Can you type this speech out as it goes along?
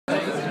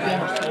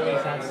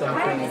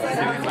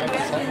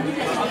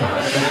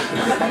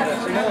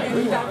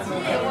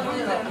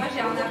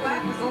j'ai un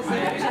appart,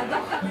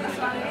 j'adore faire des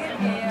soirées,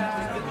 mais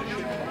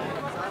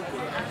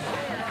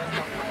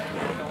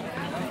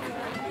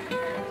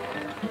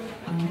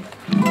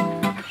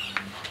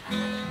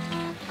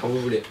quand vous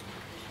voulez.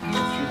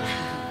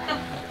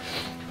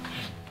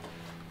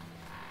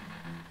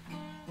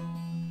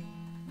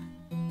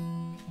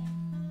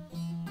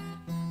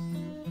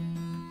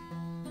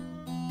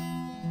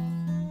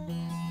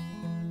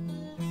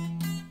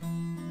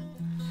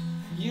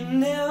 You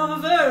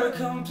never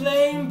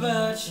complain,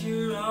 but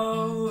you're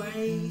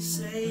always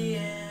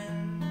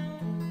saying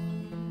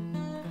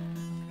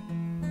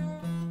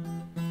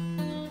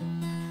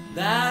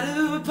that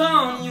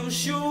upon your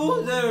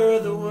shoulder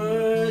the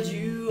word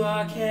you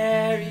are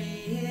carrying.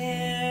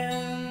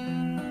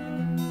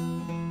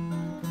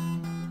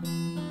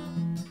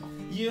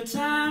 Your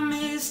time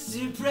is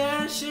too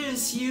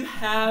precious, you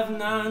have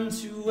none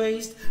to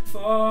waste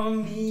for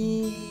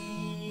me.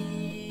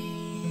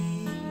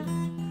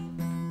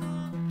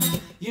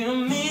 You're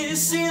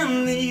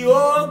missing the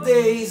old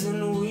days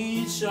in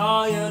which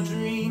all your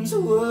dreams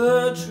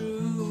were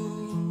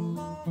true.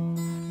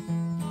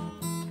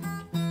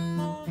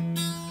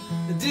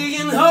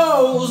 Digging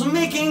holes,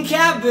 making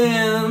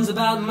cabins,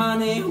 about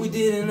money we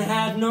didn't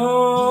have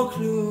no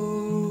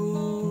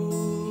clue.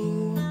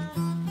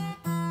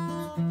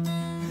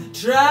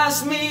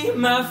 Trust me,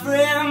 my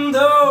friend,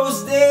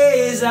 those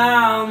days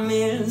I'll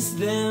miss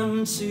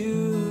them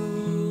too.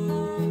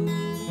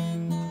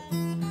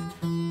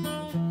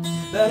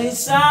 But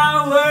it's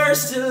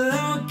ours to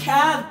look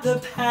at the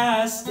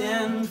past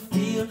and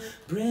feel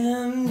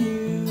brand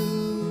new.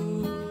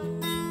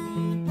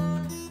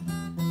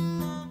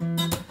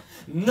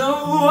 No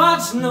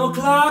watch, no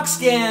clocks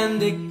can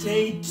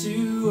dictate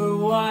to a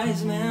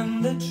wise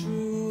man the truth.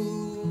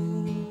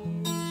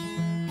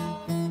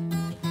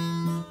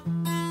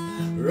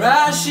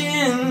 Rush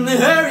in,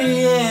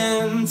 hurry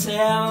in,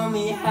 tell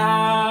me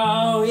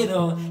how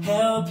it'll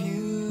help you.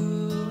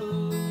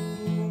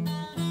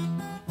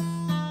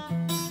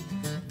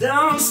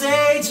 Don't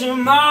say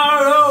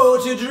tomorrow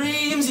to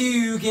dreams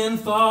you can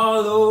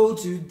follow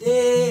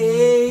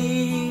today.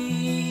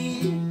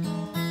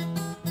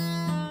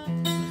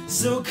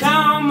 So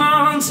come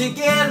on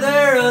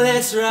together,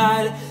 let's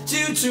ride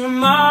to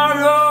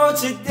tomorrow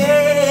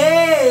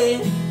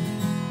today.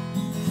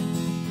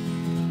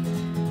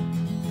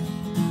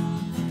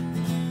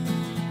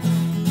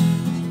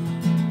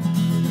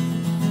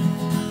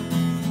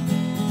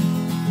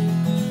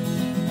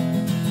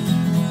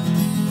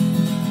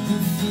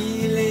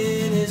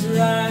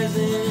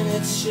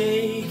 It's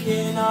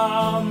shaking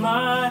all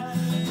my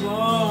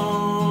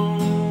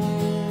bones.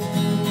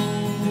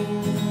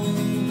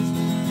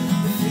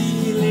 The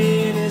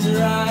feeling is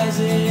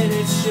rising,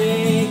 it's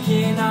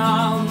shaking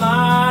all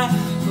my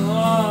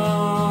bones.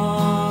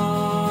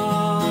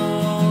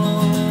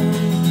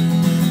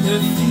 The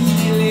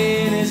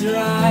feeling is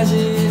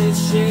rising,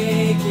 it's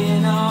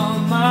shaking all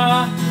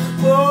my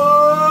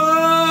bones.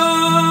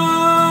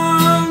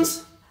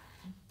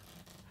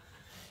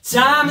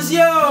 Time is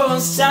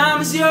yours,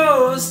 time is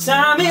yours,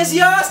 time is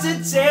yours to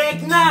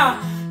take now.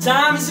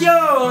 Time is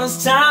yours,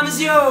 time is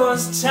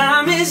yours,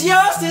 time is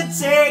yours to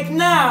take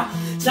now.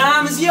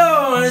 Time is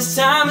yours,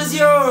 time is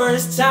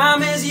yours,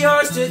 time is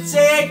yours to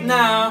take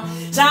now.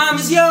 Time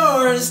is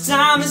yours,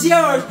 time is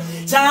yours,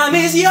 time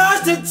is yours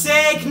to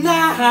take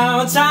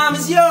now. Time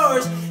is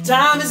yours,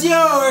 time is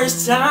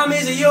yours, time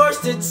is yours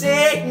to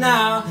take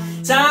now.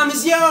 Time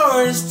is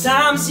yours,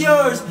 time is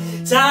yours,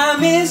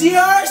 time is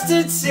yours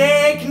to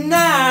take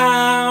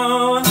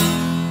now.